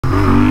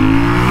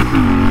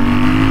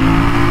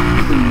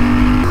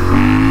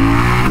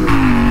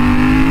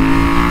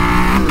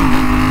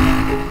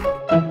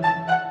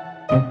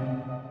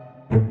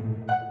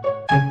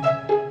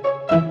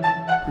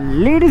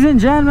Ladies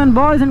and gentlemen,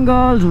 boys and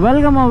girls,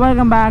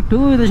 welcome back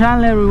to the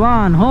channel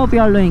everyone. Hope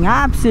you are doing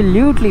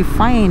absolutely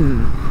fine.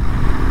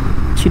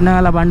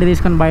 చిన్నగా బండి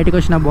తీసుకొని బయటకు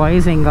వచ్చిన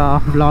boys ఇంకా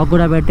vlog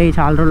కూడా పెట్టి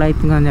చాలా రోజులు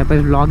అవుతుంది అని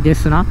చెప్పేసి వ్లాగ్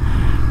చేస్తున్నా.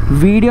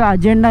 వీడియో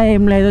అజెండా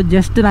ఏం లేదు,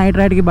 జస్ట్ నైట్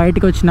రైడ్కి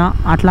బయటకు వచ్చిన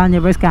అట్లా అని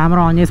చెప్పేసి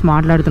కెమెరా ఆన్ చేసి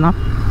మాట్లాడుతున్నా.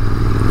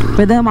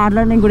 పెద్దగా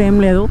మాట్లాడడానికి కూడా ఏం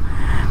లేదు,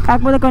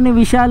 కాకపోతే కొన్ని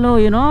విషయాలు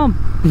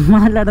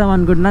మాట్లాడదాం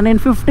అనుకుంటున్నా. నేను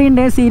 15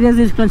 days సీరియస్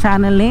తీసుకున్న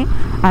ఛానల్ని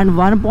అండ్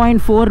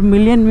 1.4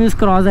 million వ్యూస్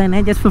క్రాస్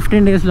అయినాయి జస్ట్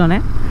 15 daysలోనే.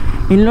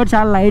 ఇందులో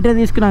చాలా లైట్గా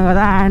తీసుకున్నాం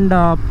కదా, అండ్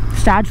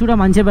స్టార్ట్స్ కూడా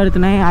మంచిగా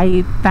పెడుతున్నాయి. I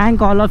thank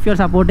all of your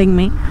supporting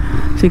me.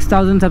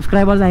 6,000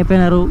 subscribers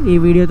అయిపోయినారు ఈ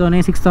వీడియోతోనే.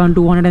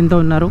 6,200 ఎంతో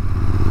ఉన్నారు.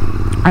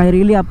 I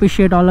really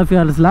appreciate all of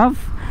yours love.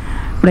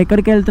 ఇప్పుడు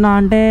ఎక్కడికి వెళ్తున్నా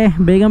అంటే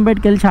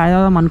బేగంపేటకి వెళ్ళి ఛాయ్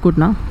తాగుదాం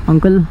అనుకుంటున్నా.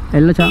 అంకుల్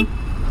వెళ్ళొచ్చా?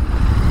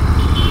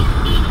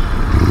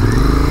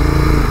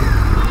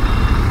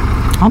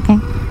 ఓకే.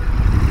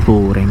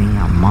 ఊరేని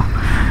అమ్మ,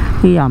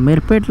 ఈ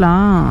అమీర్పేటలో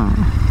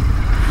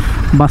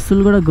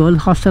బస్సులు కూడా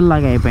గర్ల్స్ హాస్టల్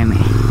లాగా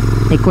అయిపోయినాయి,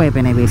 ఎక్కువ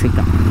అయిపోయినాయి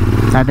బేసిక్గా.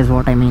 That is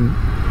what I mean.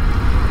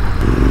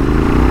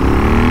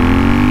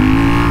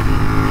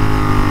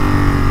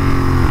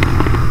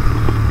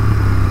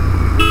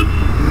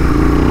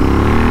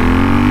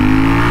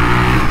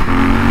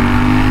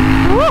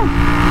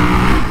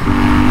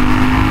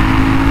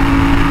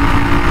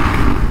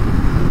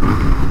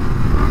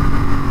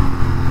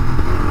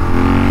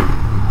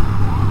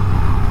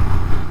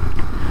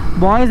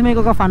 Boys, మీకు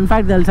ఒక ఫన్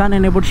ఫ్యాక్ట్ తెలుసా?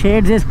 నేను ఇప్పుడు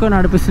షేడ్స్ వేసుకొని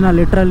నడిపిస్తున్నా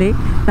లిటరలీ.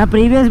 నా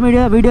ప్రీవియస్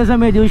వీడియోస్లో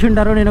మీరు చూసి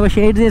ఉంటారు, నేను ఒక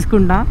షేడ్స్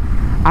వేసుకుంటా,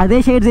 అదే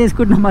షేడ్స్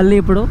వేసుకుంటున్నా మళ్ళీ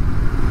ఇప్పుడు.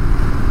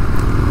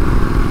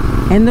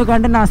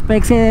 ఎందుకంటే నా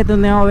స్పెక్స్ ఏదైతే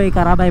ఉందో అవి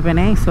ఖరాబ్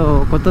అయిపోయినాయి. సో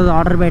కొత్తది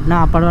ఆర్డర్ పెట్టినా,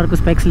 అప్పటి వరకు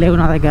స్పెక్స్ లేవు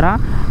నా దగ్గర.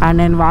 అండ్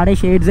నేను వాడే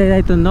షేడ్స్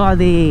ఏదైతే ఉందో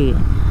అది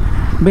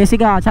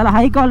బేసిక్గా చాలా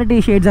హై క్వాలిటీ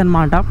షేడ్స్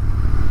అనమాట.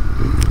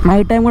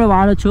 నైట్ టైం కూడా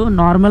వాడచ్చు,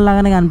 నార్మల్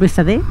లాగానే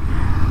కనిపిస్తుంది.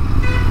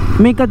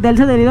 మీకు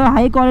తెలుసో తెలీదు,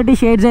 హై క్వాలిటీ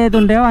షేడ్స్ ఏదైతే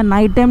ఉంటాయో ఆ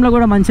నైట్ టైంలో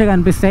కూడా మంచిగా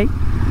కనిపిస్తాయి.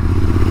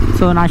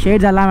 సో నా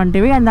షేడ్స్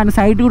అలాంటివి, అండ్ దానికి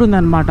సైట్ కూడా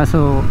ఉందన్నమాట. సో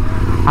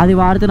అది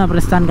వాడుతున్న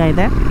ప్రస్తుతానికి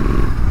అయితే.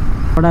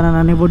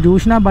 నన్ను ఇప్పుడు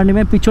చూసినా బండి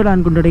మీద పిచ్చోడు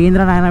అనుకుంటాడు,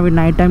 ఏంద్రా నాయన వీడు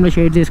నైట్ టైంలో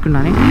షేడ్స్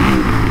చేసుకున్నాను.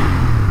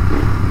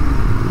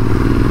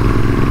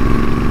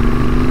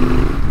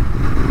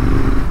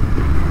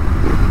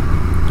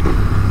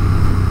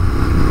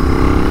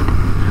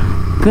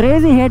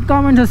 క్రేజీ హేట్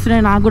కామెంట్స్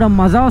వస్తున్నాయి, నాకు కూడా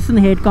మజా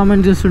వస్తుంది హేట్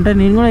కామెంట్స్ చూస్తుంటే.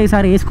 నేను కూడా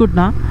ఈసారి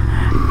వేసుకుంటున్నా.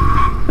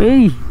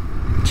 ఏయ్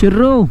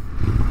చిర్రు,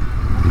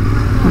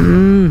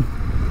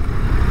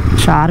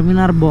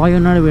 చార్మినార్ బాయ్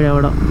ఉన్నాడు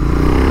వీడెవడో.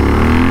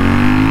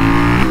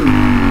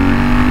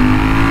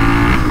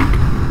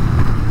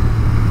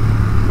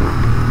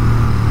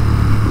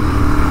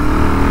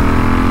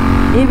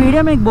 ఈ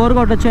వీడియో మీకు బోర్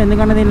కొట్టచ్చు,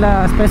 ఎందుకంటే దీనిలో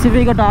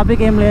స్పెసిఫిక్గా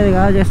టాపిక్ ఏం లేదు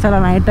కదా, జస్ట్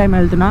అలా నైట్ టైం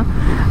వెళ్తున్నా.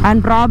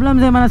 అండ్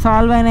ప్రాబ్లమ్స్ ఏమైనా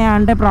సాల్వ్ అయినాయా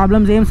అంటే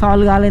ప్రాబ్లమ్స్ ఏం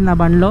సాల్వ్ కాలేదు నా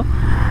బండిలో.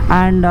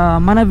 అండ్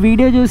మన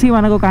వీడియో చూసి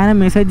మనకు ఒక ఆయన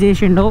మెసేజ్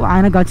చేసిండు.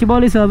 ఆయన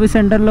గచ్చిబౌలి సర్వీస్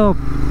సెంటర్లో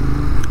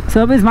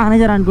సర్వీస్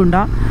మేనేజర్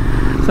అనుకుంటా.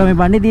 సో మీ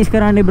బండి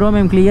తీసుకురండి బ్రో,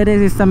 మేము క్లియర్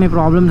చేసి ఇస్తాం మీ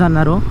ప్రాబ్లమ్స్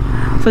అన్నారు.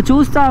 సో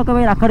చూస్తా,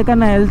 ఒకవేళ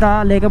అక్కడికన్నా వెళ్తా,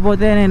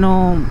 లేకపోతే నేను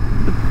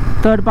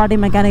థర్డ్ పార్టీ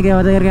మెకానిక్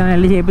ఎవరి దగ్గరికి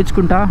వెళ్ళి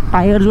చేయించుకుంటా.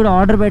 టైర్స్ కూడా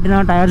ఆర్డర్ పెట్టినా,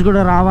 టైర్స్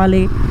కూడా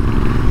రావాలి.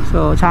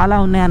 సో చాలా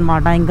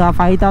ఉన్నాయన్నమాట. ఇంకా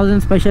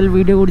 5,000 స్పెషల్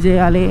వీడియో కూడా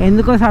చేయాలి.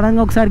 ఎందుకో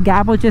సడన్గా ఒకసారి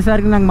గ్యాప్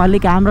వచ్చేసరికి నాకు మళ్ళీ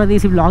కెమెరా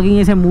తీసి వ్లాగింగ్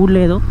చేసే మూడ్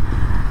లేదు.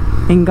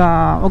 ఇంకా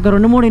ఒక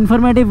 2-3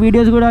 ఇన్ఫర్మేటివ్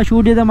వీడియోస్ కూడా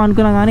షూట్ చేద్దాం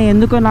అనుకున్నా, కానీ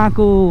ఎందుకో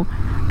నాకు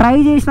ట్రై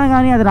చేసినా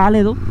కానీ అది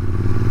రాలేదు.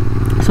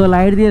 సో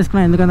లైట్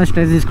తీసుకున్నా, ఎందుకంటే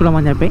స్ట్రెస్ తీసుకోవడం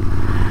అని చెప్పి.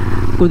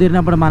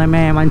 కుదిరినప్పుడు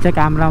మనమే మంచిగా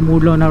కెమెరా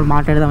మూడ్లో ఉన్నప్పుడు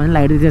మాట్లాడదామని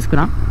లైట్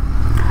తీసుకున్నా.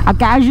 ఆ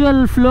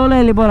క్యాజువల్ ఫ్లోలో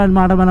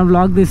వెళ్ళిపోవాలన్నమాట మనం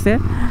వ్లాగ్ తీస్తే,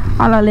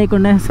 అలా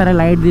లేకుండా సరే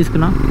లైట్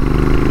తీసుకున్నా.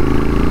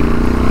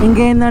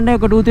 ఇంకేంటంటే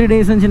ఒక 2-3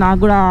 days నుంచి నాకు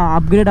కూడా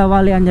అప్గ్రేడ్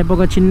అవ్వాలి అని చెప్పి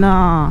ఒక చిన్న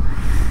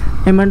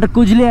ఏమంటారు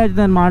కుజ్లీ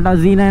అవుతుంది అనమాట.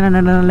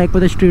 Z900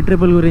 లేకపోతే స్ట్రీట్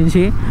ట్రిపుల్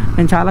గురించి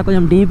నేను చాలా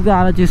కొంచెం డీప్గా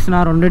ఆలోచిస్తున్నా,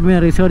 రెండింటి మీద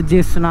రీసెర్చ్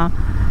చేస్తున్నా.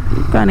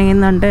 కానీ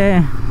ఏంటంటే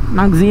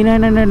నాకు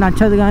Z900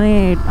 నచ్చదు, కానీ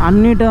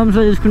అన్ని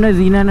టర్మ్స్లో చూసుకుంటే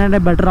Z900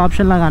 బెటర్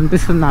ఆప్షన్ లాగా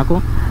అనిపిస్తుంది నాకు.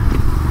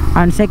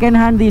 అండ్ సెకండ్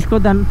హ్యాండ్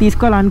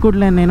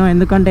తీసుకోవాలనుకుంటలేను నేను,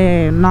 ఎందుకంటే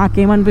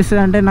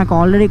నాకేమనిపిస్తుంది అంటే నాకు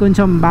ఆల్రెడీ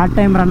కొంచెం బ్యాడ్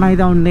టైం రన్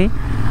అవుతూ ఉంది.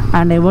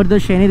 అండ్ ఎవరితో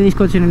శని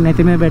తీసుకొచ్చి నేను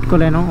నెత్తి మీద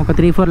పెట్టుకోలేను. ఒక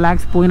 3-4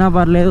 lakhs పోయినా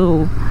పర్లేదు,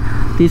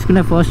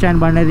 తీసుకునే ఫస్ట్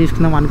హ్యాండ్ బండి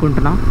తీసుకుందాం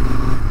అనుకుంటున్నా.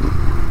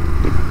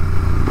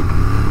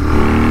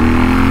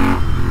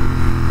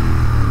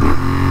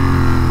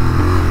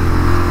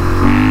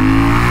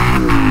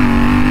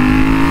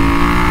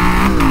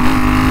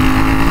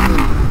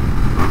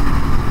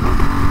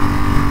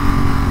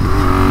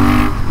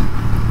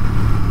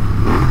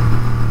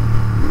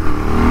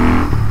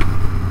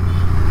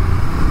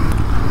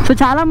 సో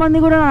చాలామంది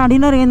కూడా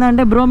అడిగినారు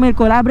ఏంటంటే బ్రో మీరు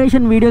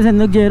కొలాబరేషన్ వీడియోస్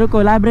ఎందుకు చేయరు,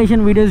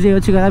 కొలాబరేషన్ వీడియోస్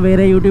చేయొచ్చు కదా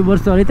వేరే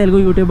యూట్యూబర్స్తో, తెలుగు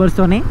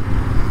యూట్యూబర్స్తో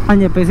అని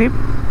చెప్పేసి.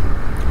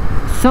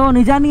 సో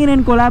నిజానికి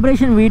నేను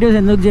కొలాబరేషన్ వీడియోస్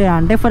ఎందుకు చేయాలి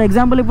అంటే, ఫర్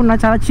ఎగ్జాంపుల్ ఇప్పుడు నా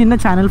చాలా చిన్న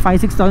ఛానల్,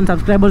 5-6,000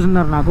 సబ్స్క్రైబర్స్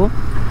ఉన్నారు నాకు.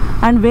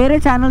 అండ్ వేరే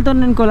ఛానల్తో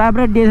నేను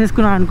కొలాబరేట్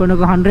చేసేసుకున్నాను అనుకోండి,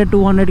 ఒక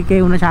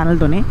 100-200K ఉన్న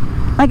ఛానల్తో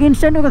నాకు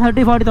ఇన్స్టెంట్ ఒక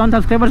 30-40,000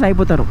 సబ్స్క్రైబర్స్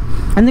అయిపోతారు.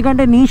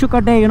 ఎందుకంటే నీష్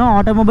ఒకటే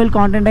ఆటోమొబైల్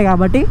కాంటెంటే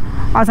కాబట్టి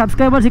ఆ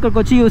సబ్స్క్రైబర్స్ ఇక్కడికి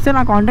వచ్చి చూస్తే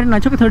నా కాంటెంట్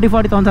నచ్చి ఒక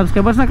 30-40,000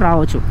 సబ్స్క్రైబర్స్ నాకు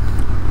రావచ్చు.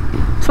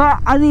 సో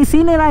అది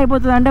సీన్ ఎలా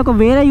అయిపోతుంది అంటే ఒక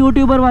వేరే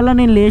యూట్యూబర్ వల్ల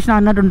నేను లేచిన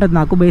అన్నట్టు ఉంటుంది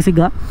నాకు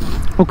బేసిక్గా.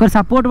 ఒకరి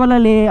సపోర్ట్ వల్ల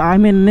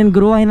నేను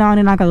గ్రో అయినా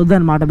అని నాకు అది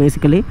వద్దనమాట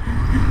బేసికలీ.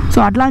 సో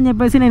అట్లా అని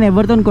చెప్పేసి నేను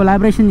ఎవరితో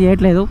కొలాబరేషన్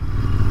చేయట్లేదు.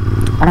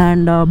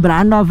 అండ్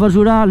బ్రాండ్ ఆఫర్స్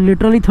కూడా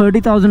లిటరలీ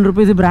 30,000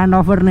 రూపీస్ బ్రాండ్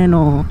ఆఫర్ నేను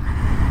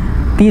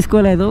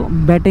తీసుకోలేదు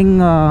బెట్టింగ్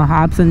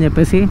యాప్స్ అని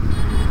చెప్పేసి.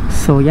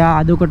 సో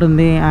అదొకటి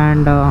ఉంది.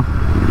 అండ్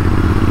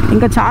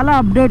ఇంకా చాలా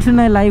అప్డేట్స్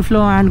ఉన్నాయి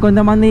లైఫ్లో. అండ్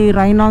కొంతమంది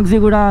రైనాక్స్ది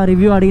కూడా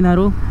రివ్యూ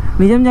అడిగినారు.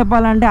 నిజం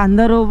చెప్పాలంటే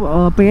అందరూ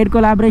పెయిడ్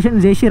కొలాబరేషన్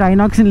చేసి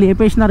రైనాక్స్ని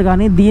లేపేసినారు,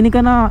 కానీ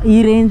దీనికన్నా ఈ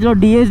రేంజ్లో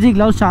డిఎస్జీ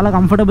గ్లౌస్ చాలా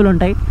కంఫర్టబుల్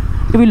ఉంటాయి.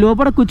 ఇవి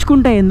లోపల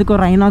కుచ్చుకుంటాయి ఎందుకో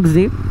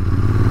రైనాక్స్ది.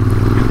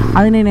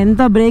 అది నేను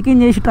ఎంత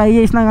బ్రేకింగ్ చేసి ట్రై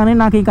చేసినా కానీ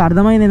నాకు ఇంకా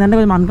అర్థమైంది ఏంటంటే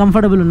కొంచెం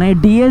అన్కంఫర్టబుల్ ఉన్నాయి.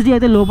 డిఎస్జీ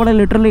అయితే లోపల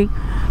లిటరలీ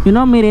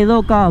మీరు ఏదో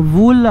ఒక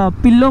వూల్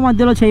పిల్లో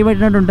మధ్యలో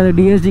చేయబెట్టినట్టు ఉంటుంది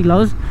డిఎస్జీ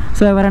గ్లౌస్.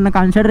 సో ఎవరైనా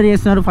కన్సిడర్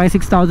చేస్తున్నారు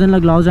 5,000-6,000లో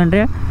గ్లౌస్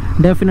అంటే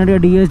డెఫినెట్గా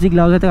డిఎస్జీ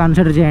గ్లౌస్ అయితే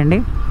కన్సిడర్ చేయండి.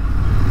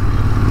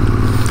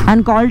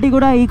 అండ్ క్వాలిటీ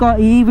కూడా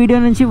ఈ వీడియో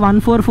నుంచి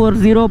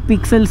 1440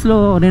 పిక్సెల్స్లో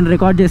నేను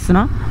రికార్డ్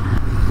చేస్తున్నా.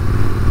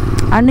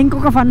 అండ్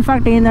ఇంకొక ఫన్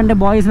ఫ్యాక్ట్ ఏంటంటే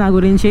బాయ్స్, నా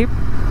గురించి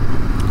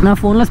నా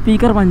ఫోన్లో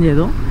స్పీకర్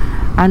పనిచేయదు.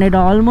 And it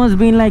almost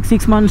been like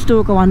 6 months to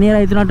ఒక 1 year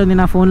అవుతున్నట్టుంది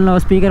నా ఫోన్లో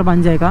స్పీకర్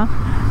పనిచేయక.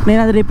 నేను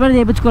అది రిపేర్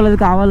చేయించుకోలేదు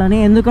కావాలని,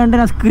 ఎందుకంటే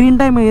నా స్క్రీన్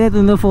టైం ఏదైతే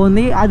ఉందో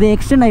ఫోన్ది అది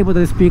ఎక్స్టెండ్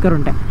అయిపోతుంది స్పీకర్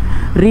ఉంటే.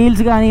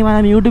 రీల్స్ కానీ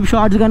మనం యూట్యూబ్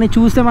షార్ట్స్ కానీ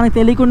చూస్తే మనకు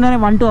తెలియకుండానే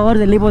 1-2 hours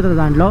వెళ్ళిపోతుంది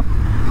దాంట్లో.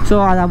 సో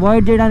అది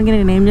అవాయిడ్ చేయడానికి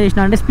నేను ఏం చేసిన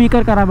అంటే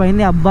స్పీకర్ ఖరాబ్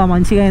అయింది, అబ్బా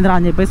మంచిగా అయిందిరా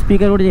అని చెప్పేసి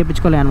స్పీకర్ కూడా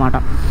చేయించుకోలేదు అనమాట.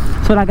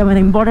 సో నాకు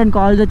ఏమైనా ఇంపార్టెంట్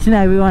కాల్స్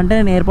వచ్చినాయి అవి అంటే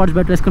నేను ఎయిర్పాడ్స్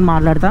పెట్టేసుకుని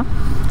మాట్లాడతా,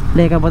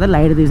 లేకపోతే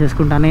లైట్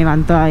తీసేసుకుంటాను. నేను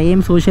అంత ఏం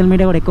సోషల్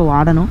మీడియా కూడా ఎక్కువ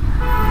వాడను,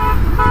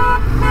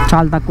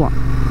 చాలా తక్కువ.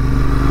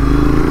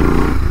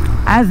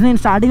 యాజ్ నేను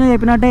స్టార్టింగ్లో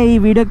చెప్పినట్టే ఈ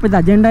వీడియోకి పెద్ద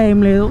అజెండా ఏం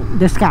లేదు,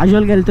 జస్ట్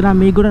క్యాజువల్గా వెళ్తున్నా,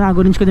 మీకు కూడా నా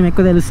గురించి కొంచెం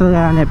ఎక్కువ తెలుస్తుంది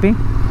కదా అని చెప్పి.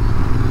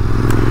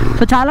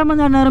 సో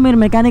చాలామంది అన్నారు మీరు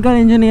మెకానికల్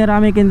ఇంజనీరా,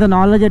 మీకు ఇంత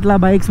నాలెడ్జ్ ఎట్లా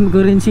బైక్స్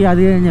గురించి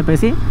అది అని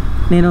చెప్పేసి.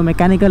 నేను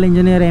మెకానికల్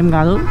ఇంజనీర్ ఏం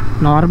కాదు,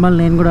 నార్మల్.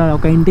 నేను కూడా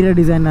ఒక ఇంటీరియర్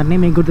డిజైనర్ని,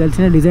 మీకు కూడా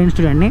తెలిసిన డిజైన్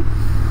స్టూడెంట్ని.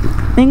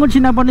 నేను కూడా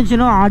చిన్నప్పటి నుంచి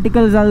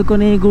ఆర్టికల్స్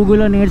చదువుకొని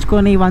గూగుల్లో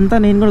నేర్చుకొని ఇవంతా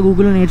నేను కూడా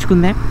గూగుల్లో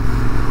నేర్చుకుందే,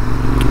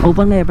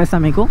 ఓపెన్గా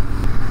చెప్పేస్తాను మీకు.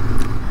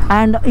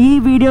 అండ్ ఈ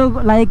వీడియో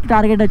లైక్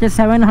టార్గెట్ వచ్చేసి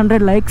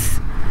 700 likes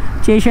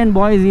చేసాను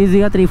బాయ్స్.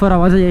 ఈజీగా 3-4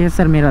 hours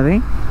చేసేస్తారు మీరు, అది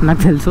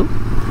నాకు తెలుసు.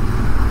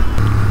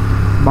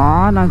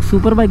 నాకు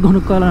సూపర్ బైక్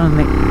కొనుక్కోవాలని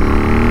ఉంది.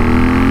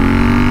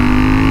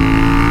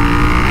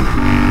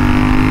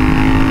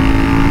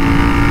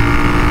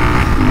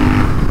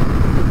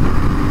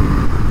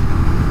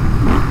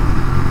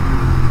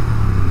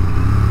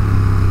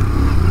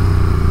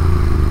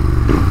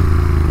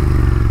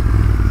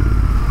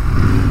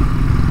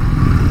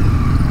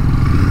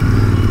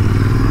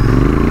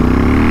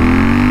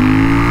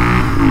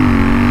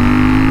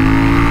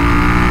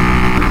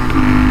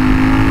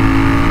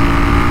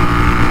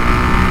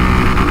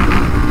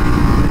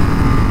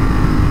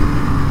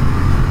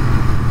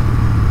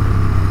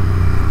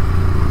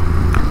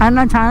 అండ్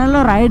నా ఛానల్లో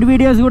రైడ్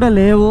వీడియోస్ కూడా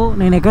లేవు,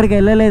 నేను ఎక్కడికి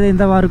వెళ్ళలేదు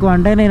ఇంతవరకు.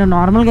 అంటే నేను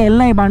నార్మల్గా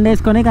వెళ్ళిన ఈ బండి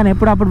వేసుకొని, కానీ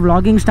అప్పుడు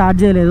వ్లాగింగ్ స్టార్ట్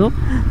చేయలేదు.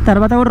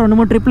 తర్వాత కూడా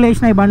 2-3 ట్రిప్లు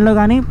వేసిన ఈ బండిలో,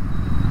 కానీ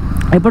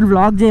ఎప్పుడు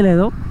వ్లాగ్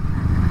చేయలేదు.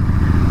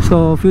 సో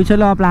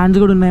ఫ్యూచర్లో ఆ ప్లాన్స్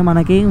కూడా ఉన్నాయి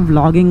మనకి,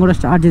 వ్లాగింగ్ కూడా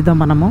స్టార్ట్ చేద్దాం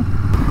మనము.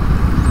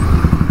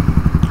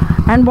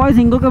 అండ్ బాయ్స్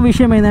ఇంకొక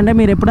విషయం ఏంటంటే,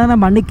 మీరు ఎప్పుడైనా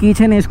బండి కీ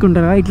చైన్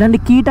వేసుకుంటారా, ఇట్లాంటి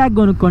కీ ట్యాగ్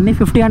కొనుక్కోండి,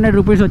 50-100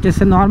 రూపీస్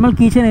వచ్చేస్తుంది. నార్మల్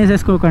కీ చైన్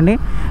వేసేసుకోకండి,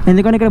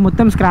 ఎందుకంటే ఇక్కడ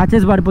మొత్తం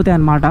స్క్రాచెస్ పడిపోతాయి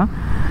అనమాట.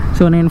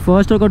 సో నేను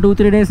ఫస్ట్ ఒక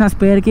 2-3 days నా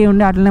స్పేర్ కీ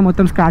ఉండి అట్లనే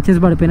మొత్తం స్క్రాచెస్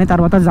పడిపోయినాయి.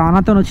 తర్వాత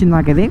జానాతో వచ్చింది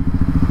నాకు ఇది,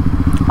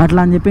 అట్లా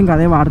అని చెప్పి ఇంకా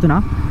అదే వాడుతున్నా.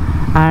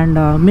 అండ్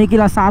మీకు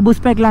ఇలా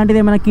సాబుస్పెక్ లాంటిది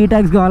ఏమైనా కీ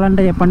ట్యాగ్స్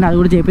కావాలంటే చెప్పండి, అది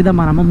కూడా చేపిద్దాం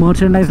మనము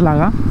మర్చెండైజ్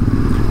లాగా.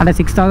 అంటే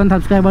 6,000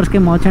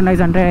 సబ్స్క్రైబర్స్కి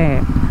మర్చెండైజ్ అంటే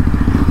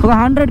ఒక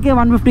 100K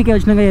 150K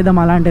వచ్చినాక చేద్దాం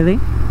అలాంటిది.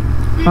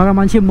 ఒక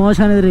మంచి మర్చ్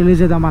అనేది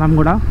రిలీజ్ చేద్దాం మనం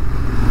కూడా.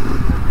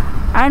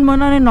 అండ్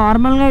మొన్న నేను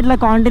నార్మల్గా ఇట్లా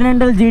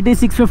కాంటినెంటల్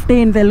GT650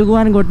 ఇన్ తెలుగు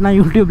అని కొట్టిన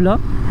యూట్యూబ్లో.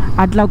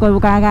 అట్లా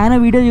ఒక ఆయన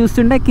వీడియో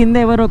చూస్తుంటే కింద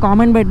ఎవరో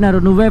కామెంట్ పెట్టినారు,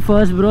 నువ్వే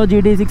ఫస్ట్ బ్రో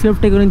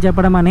GT650 గురించి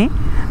చెప్పడం అని.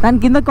 దాని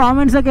కింద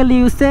కామెంట్స్లోకి వెళ్ళి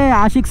చూస్తే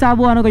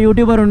ఆషిక్సాబు అని ఒక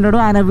యూట్యూబర్ ఉంటాడు,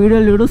 ఆయన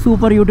వీడియోలు చూడు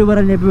సూపర్ యూట్యూబర్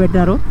అని చెప్పి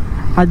పెట్టినారు.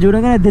 అది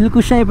చూడగానే దిల్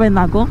ఖుషి అయిపోయింది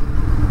నాకు.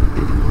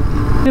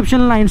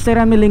 డిస్క్రిప్షన్లో నా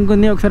ఇన్స్టాగ్రామ్ లింక్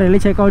ఉంది, ఒకసారి వెళ్ళి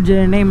చెక్అవుట్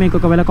చేయండి. మీకు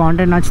ఒకవేళ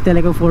కాంటెంట్ నచ్చితే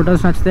లేక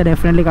ఫొటోస్ నచ్చితే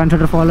డెఫినెట్లీ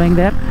కన్సిడర్ ఫాలోయింగ్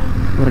దేర్.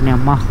 ఊరిని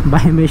అమ్మ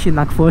భయం వేసింది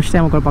నాకు ఫస్ట్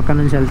టైం ఒక పక్క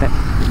నుంచి వెళ్తే.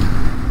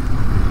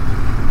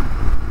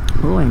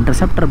 ఓ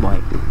interceptor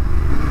bye,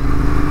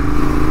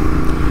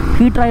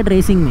 he tried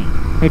racing మీ,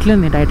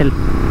 ఎట్లుంది టైటిల్?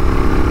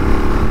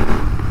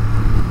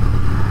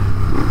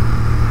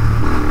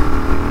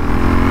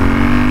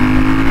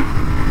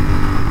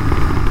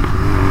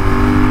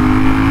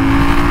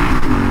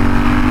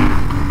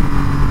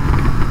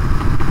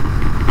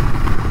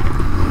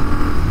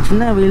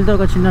 చిన్న వీల్తో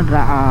ఒక చిన్న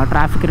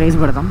ట్రాఫిక్ రేస్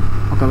పెడతాం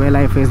ఒకవేళ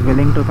I face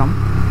willing to come.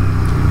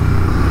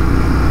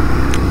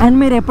 And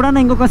మీరు ఎప్పుడైనా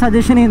ఇంకొక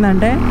సజెషన్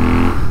ఏంటంటే,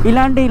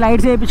 ఇలాంటి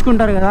లైట్స్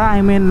వేయించుకుంటారు కదా,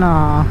 ఐ మీన్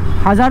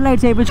హజార్డ్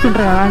లైట్స్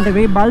వేయించుకుంటారు కదా,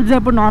 అలాంటివి బల్బ్స్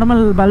ఎప్పుడు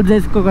నార్మల్ బల్బ్స్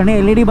వేసుకోకండి,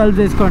 LED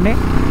బల్బ్స్ వేసుకోండి.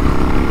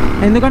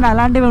 ఎందుకంటే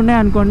అలాంటివి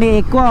ఉన్నాయనుకోండి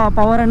ఎక్కువ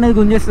పవర్ అనేది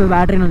గుంజేస్తుంది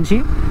బ్యాటరీ నుంచి,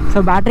 సో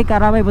బ్యాటరీ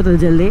ఖరాబ్ అయిపోతుంది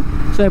జల్దీ.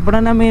 సో సో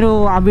ఎప్పుడైనా మీరు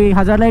అవి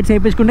హజార్ లైట్స్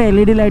వేయించుకుంటే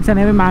ఎల్ఈడి లైట్స్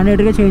అనేవి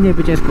మ్యాండేటరీగా చేంజ్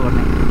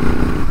చేయించేసుకోండి.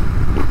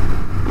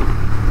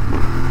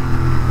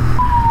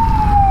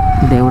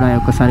 దేవుడా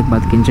ఒక్కసారికి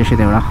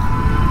బతికించేసి దేవుడా.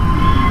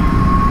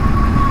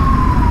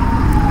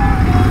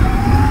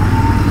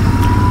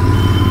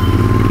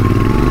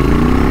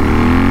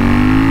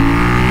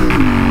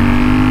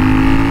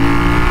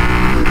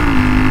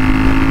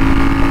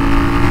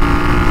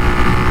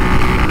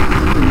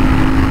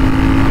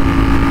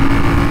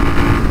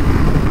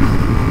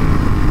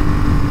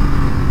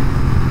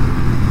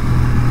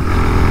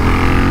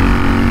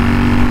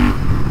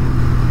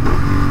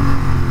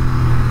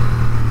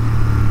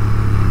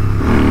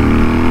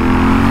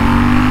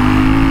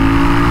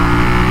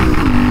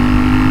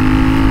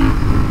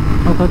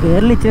 ఒక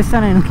గేర్లు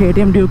ఇచ్చేస్తాను నేను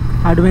కేటీఎం డ్యూక్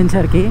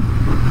అడ్వెంచర్కి.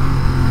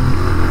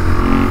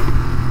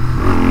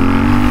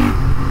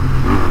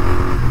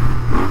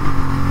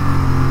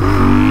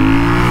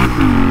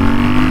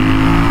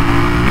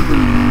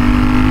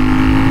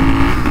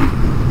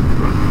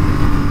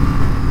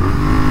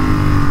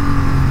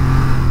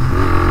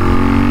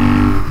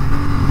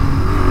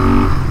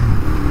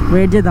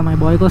 వెయిట్ చేద్దాం ఈ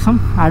బాయ్ కోసం,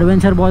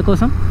 అడ్వెంచర్ బాయ్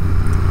కోసం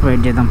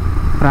వెయిట్ చేద్దాం.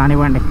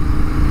 రానివ్వండి.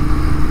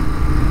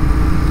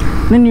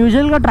 నేను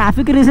యూజువల్గా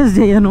ట్రాఫిక్ రేసెస్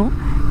చేయను,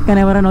 కానీ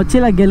ఎవరైనా వచ్చి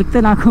ఇలా గెలికితే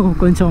నాకు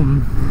కొంచెం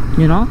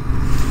యూనో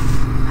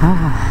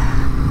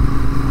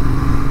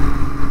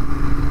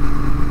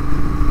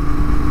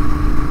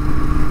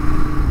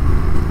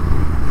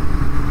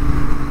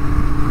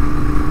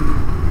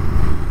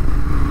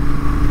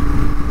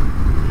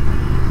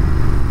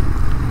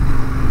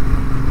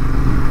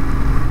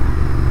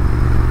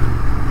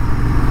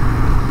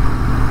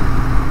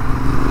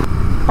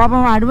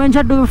పాపం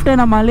అడ్వెంచర్ 250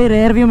 నా మళ్ళీ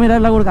రేర్ వ్యూ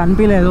మిర్రర్లో కూడా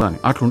కనిపించలేదు.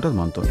 అట్లా ఉంటుంది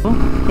మనతో.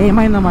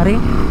 ఏమైందో మరి.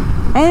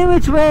 Any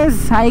which ways,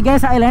 I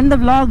guess I'll end the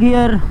vlog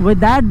here. With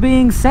that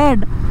being said,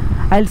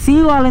 I'll see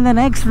you all in the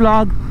next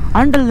vlog.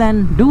 Until then,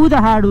 do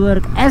the hard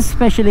work,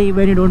 especially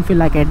when you don't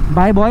feel like it.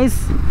 Bye boys.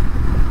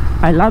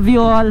 I love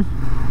you all.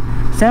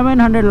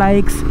 700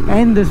 likes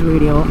in this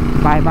video.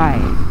 Bye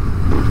bye.